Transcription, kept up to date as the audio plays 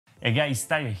Hey guys,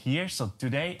 Tayo here. So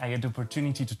today I had the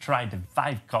opportunity to try the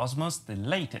Vive Cosmos, the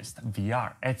latest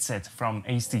VR headset from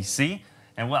HTC.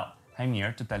 And well, I'm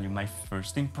here to tell you my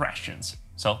first impressions.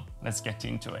 So let's get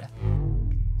into it.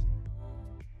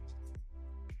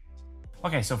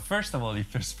 Okay, so first of all,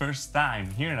 if it's first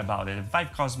time hearing about it, the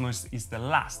Vive Cosmos is the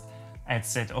last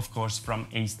headset, of course, from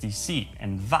HTC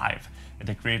and Vive,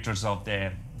 the creators of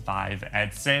the Vive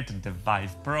headset, the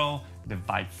Vive Pro, the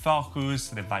Vive Focus,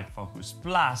 the Vive Focus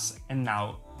Plus, and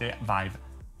now the Vive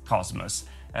Cosmos.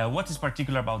 What is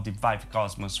particular about the Vive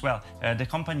Cosmos? Well, the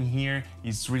company here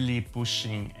is really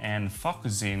pushing and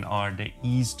focusing on the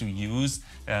ease to use,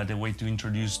 the way to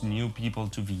introduce new people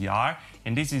to VR,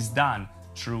 and this is done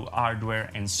through hardware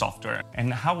and software.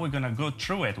 And how we're gonna go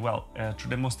through it? Well, through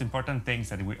the most important things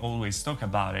that we always talk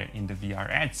about it in the VR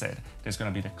headset. There's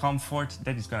gonna be the comfort,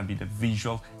 that is gonna be the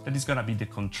visual, that is gonna be the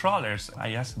controllers.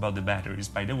 I asked about the batteries,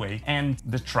 by the way, and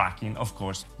the tracking, of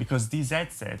course, because these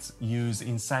headsets use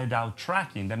inside-out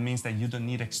tracking. That means that you don't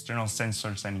need external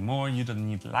sensors anymore, you don't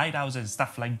need lighthouses,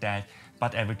 stuff like that,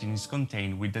 but everything is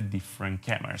contained with the different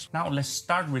cameras. Now, let's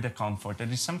start with the comfort.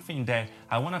 That is something that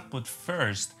I wanna put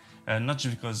first, not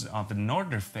just because of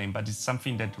another thing, but it's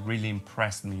something that really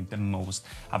impressed me the most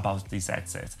about this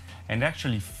headset. And it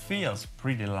actually feels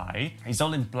pretty light. It's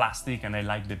all in plastic, and I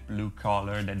like the blue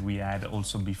color that we had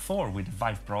also before with the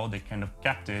Vive Pro. They kind of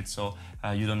kept it, so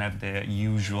you don't have the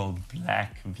usual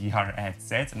black VR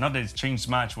headset. Not that it's changed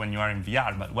much when you are in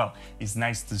VR, but well, it's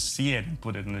nice to see it and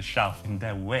put it on the shelf in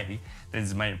that way. That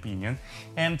is my opinion.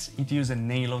 And it uses a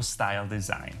Halo style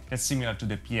design. That's similar to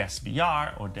the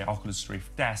PSVR or the Oculus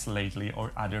Rift S lately,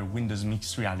 or other Windows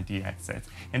Mixed Reality headsets.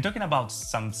 And talking about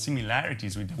some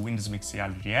similarities with the Windows Mixed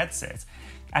Reality headsets,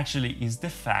 actually is the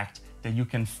fact that you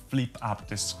can flip up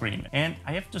the screen. And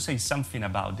I have to say something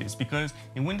about this, because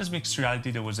in Windows Mixed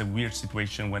Reality there was a weird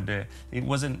situation where it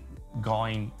wasn't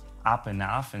going up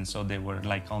enough, and so they were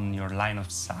like on your line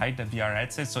of sight, the VR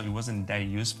headset, so it wasn't that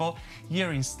useful.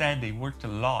 Here instead they worked a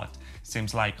lot,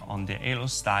 seems like on the Halo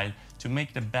style, to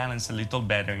make the balance a little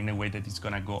better in a way that it's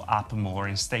gonna go up more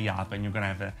and stay up, and you're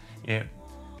gonna have a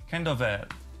kind of a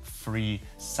free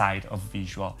side of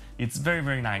visual. It's very,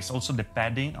 very nice. Also, the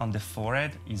padding on the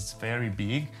forehead is very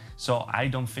big, so I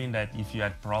don't think that if you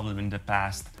had problem in the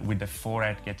past with the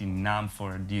forehead getting numb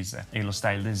for this Halo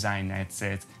style design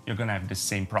headset, you're gonna have the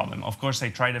same problem. Of course, I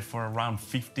tried it for around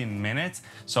 15 minutes,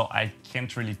 so I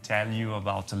can't really tell you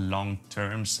about the long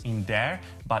terms in there,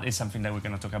 but it's something that we're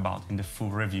gonna talk about in the full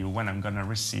review when I'm gonna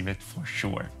receive it for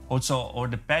sure. Also, all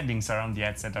the paddings around the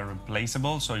headset are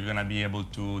replaceable, so you're gonna be able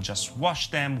to just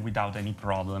wash them without any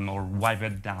problem, or wipe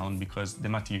it down, because the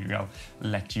material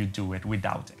let you do it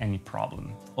without any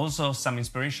problem. Also, some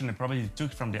inspiration I probably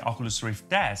took from the Oculus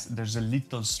Rift S. There's a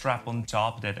little strap on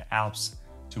top that helps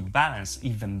to balance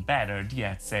even better the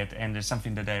headset, and there's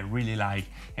something that I really like,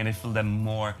 and I feel that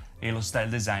more Halo style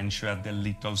design should have the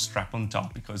little strap on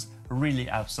top, because it really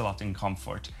helps a lot in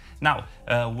comfort. Now,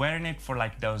 wearing it for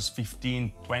like those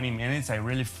 15-20 minutes, I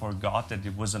really forgot that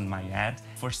it was on my head.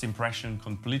 First impression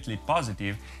completely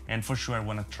positive, and for sure I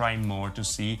want to try more to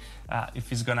see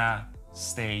if it's gonna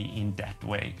stay in that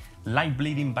way. Light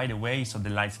bleeding, by the way, so the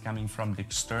light's coming from the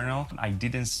external. I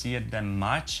didn't see it that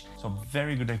much, so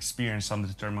very good experience on the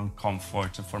thermal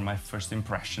comfort for my first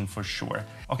impression for sure.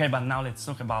 Okay, but now let's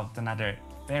talk about another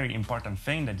very important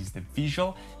thing, that is the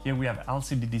visual. Here we have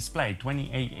LCD display,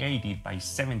 2880 by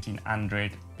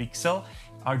 1700 pixel,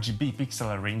 RGB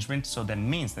pixel arrangement, so that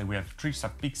means that we have 3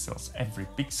 subpixels every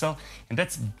pixel, and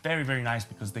that's very, very nice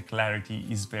because the clarity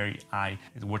is very high.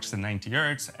 It works at 90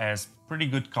 Hz, has pretty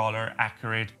good color,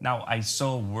 accurate. Now, I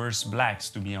saw worse blacks,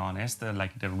 to be honest,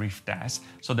 like the Rift S,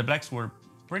 so the blacks were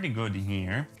pretty good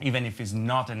here. Even if it's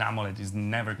not an AMOLED, it's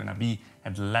never gonna be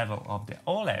at the level of the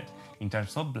OLED in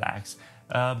terms of blacks,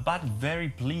 but very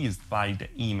pleased by the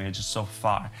image so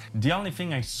far. The only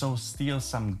thing I saw still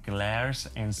some glares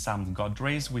and some God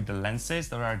rays with the lenses.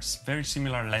 There are very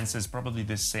similar lenses, probably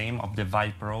the same of the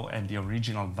Vive Pro and the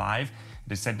original Vive.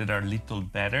 They said that are a little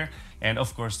better, and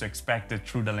of course to expect it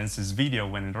through the lenses video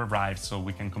when it arrives, so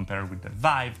we can compare with the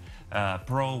Vive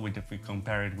Pro, if we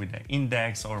compare it with the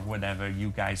Index, or whatever you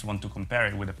guys want to compare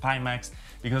it with the Pimax,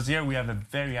 because here we have a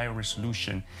very high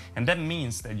resolution, and that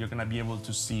means that you're gonna be able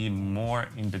to see more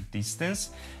in the distance,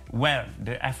 where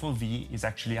the FOV is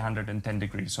actually 110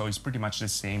 degrees, so it's pretty much the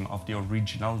same of the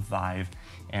original Vive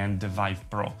and the Vive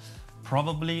Pro.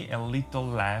 Probably a little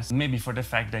less, maybe for the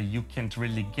fact that you can't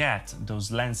really get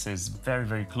those lenses very,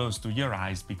 very close to your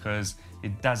eyes, because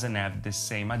it doesn't have the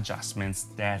same adjustments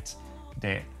that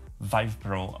the Vive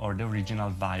Pro or the original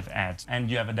Vive head, and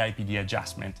you have the IPD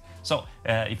adjustment. So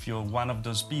if you're one of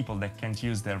those people that can't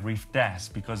use the Rift S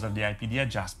because of the IPD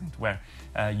adjustment, well,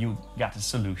 you got a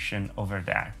solution over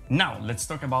there. Now let's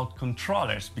talk about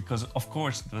controllers, because of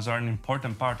course those are an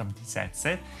important part of this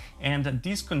headset, and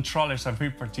these controllers are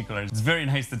very particular. It's very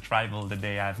nice the tribal that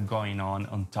they have going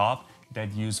on top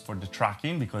that use for the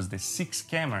tracking, because the 6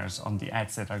 cameras on the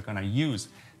headset are gonna use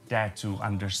that to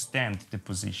understand the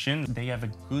position. They have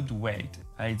a good weight.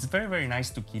 It's very nice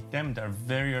to keep them. They're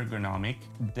very ergonomic.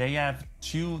 They have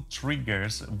 2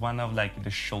 triggers, one of like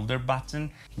the shoulder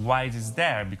button. Why it is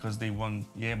there? Because they won't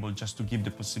be able just to give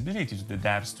the possibility to the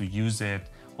devs to use it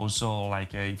also,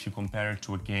 like if you compare it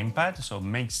to a gamepad, so it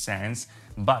makes sense.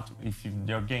 But if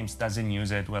your games doesn't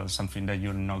use it, well, something that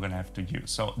you're not gonna have to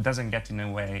use, so it doesn't get in the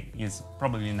way. It's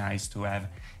probably nice to have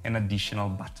an additional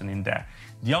button in there.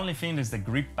 The only thing is the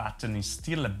grip button is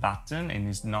still a button and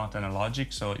is not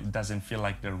analogic, so it doesn't feel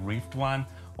like the Rift one,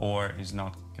 or is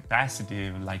not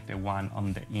capacitive like the one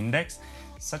on the Index.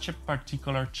 Such a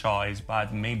particular choice,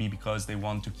 but maybe because they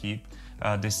want to keep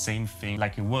the same thing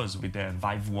like it was with the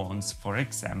Vive ones, for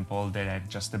example, that had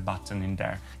just a button in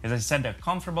there. As I said, they're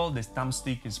comfortable. The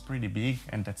thumbstick is pretty big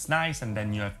and that's nice, and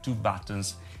then you have 2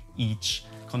 buttons each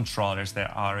controllers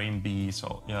that are A and B,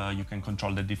 so you can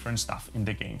control the different stuff in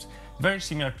the games. Very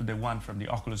similar to the one from the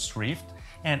Oculus Rift.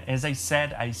 And as I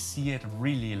said, I see it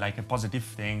really like a positive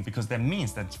thing, because that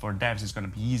means that for devs it's going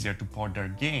to be easier to port their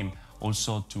game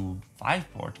also to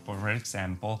Viveport, for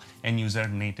example, and use it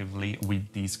natively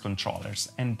with these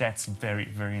controllers. And that's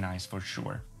very nice for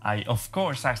sure. I, of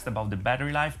course, asked about the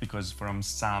battery life, because from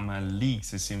some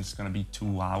leaks it seems it's gonna be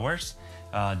 2 hours.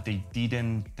 They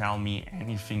didn't tell me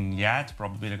anything yet.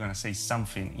 Probably they're gonna say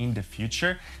something in the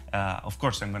future. Of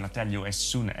course, I'm gonna tell you as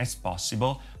soon as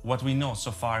possible. What we know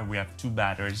so far, we have 2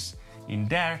 batteries in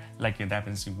there, like it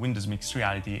happens in Windows Mixed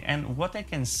Reality. And what I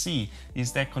can see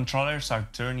is that controllers are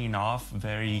turning off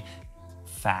very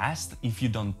fast if you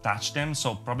don't touch them,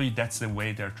 so probably that's the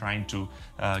way they're trying to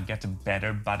get a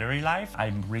better battery life.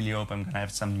 I really hope I'm gonna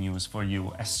have some news for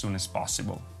you as soon as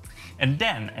possible. And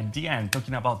then at the end,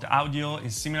 talking about the audio,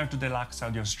 is similar to the Lux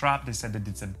Audio Strap. They said that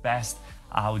it's the best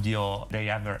audio they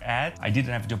ever had. I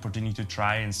didn't have the opportunity to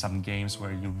try in some games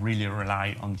where you really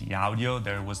rely on the audio.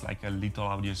 There was like a little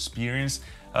audio experience.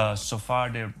 So far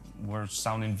they were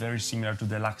sounding very similar to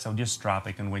the Lux Audio Strap.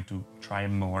 I can wait to try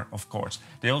more, of course.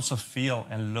 They also feel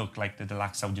and look like the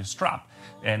Deluxe Audio Strap.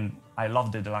 And I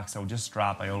love the Deluxe Audio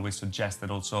Strap. I always suggest it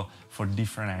also for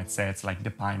different headsets like the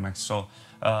Pimax. So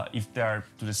if they're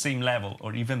to the same level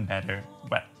or even better,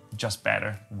 well, just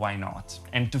better, why not?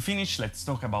 And to finish, let's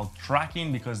talk about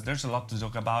tracking, because there's a lot to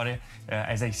talk about it.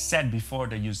 As I said before,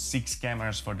 they use 6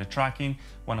 cameras for the tracking,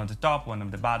 1 on the top, 1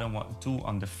 on the bottom, 2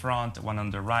 on the front, 1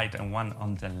 on the right and 1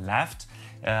 on the left.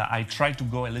 I tried to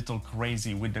go a little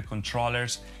crazy with the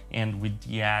controllers and with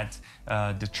the ad.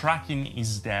 The tracking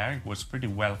is there, it was pretty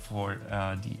well for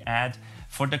the ad.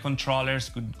 For the controllers,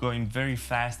 going very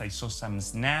fast. I saw some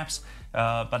snaps,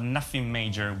 but nothing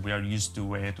major. We are used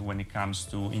to it when it comes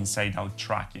to inside-out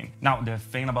tracking. Now, the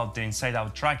thing about the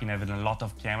inside-out tracking, having a lot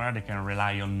of camera, they can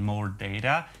rely on more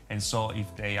data. And so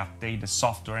if they update the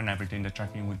software and everything, the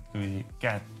tracking would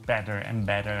get better and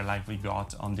better, like we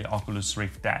got on the Oculus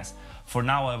Rift S. For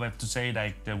now, I have to say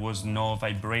that there was no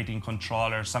vibrating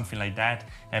controller, something like that.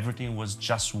 Everything was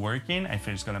just working. I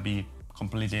think it's gonna be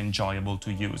completely enjoyable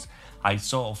to use. I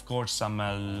saw, of course, some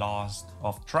loss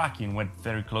of tracking, went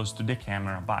very close to the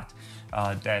camera, but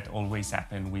that always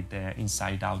happened with the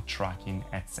inside-out tracking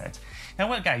headset. And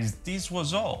well, guys, this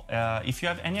was all. If you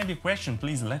have any other question,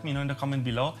 please let me know in the comment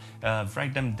below.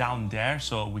 Write them down there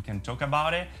so we can talk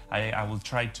about it. I will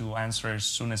try to answer as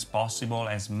soon as possible,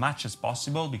 as much as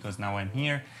possible, because now I'm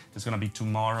here. There's gonna be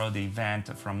tomorrow the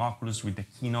event from Oculus with the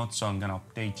keynote, so I'm gonna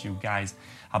update you guys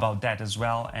about that as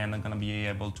well, and I'm gonna be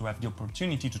able to have the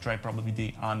opportunity to try probably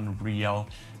the Unreal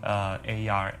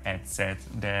AR headset.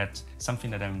 That's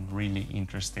something that I'm really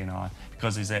interested in,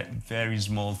 because it's a very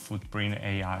small footprint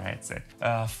AR headset.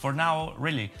 For now,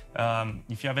 really,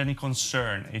 if you have any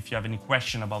concern, if you have any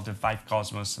question about the Vive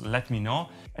Cosmos, let me know.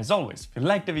 As always, if you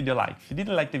liked the video, like. If you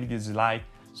didn't like the video, dislike.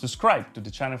 Subscribe to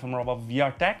the channel for more about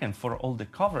VR tech and for all the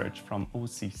coverage from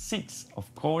OC6,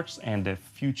 of course, and the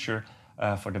future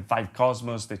for the Vive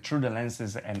Cosmos, the through the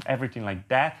lenses and everything like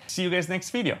that. See you guys next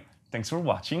video. Thanks for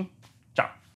watching.